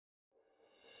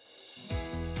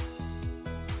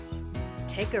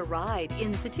Take a ride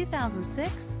in the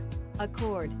 2006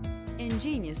 Accord.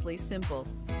 Ingeniously simple,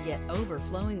 yet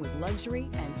overflowing with luxury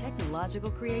and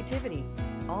technological creativity.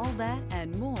 All that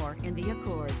and more in the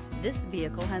Accord. This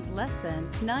vehicle has less than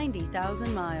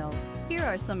 90,000 miles. Here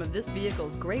are some of this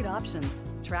vehicle's great options: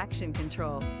 traction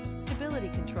control, stability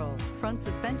control, front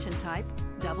suspension type,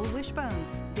 double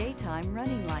wishbones, daytime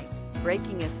running lights,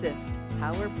 braking assist,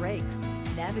 power brakes,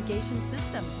 navigation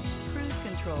system, cruise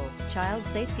control, child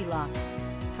safety locks,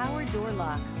 power door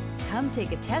locks. Come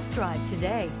take a test drive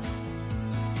today.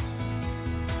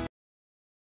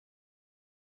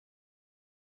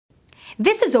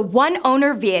 This is a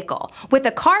one-owner vehicle with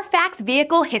a Carfax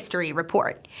Vehicle History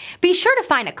Report. Be sure to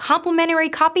find a complimentary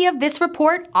copy of this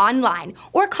report online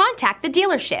or contact the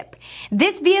dealership.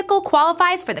 This vehicle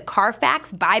qualifies for the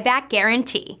Carfax Buyback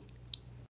Guarantee.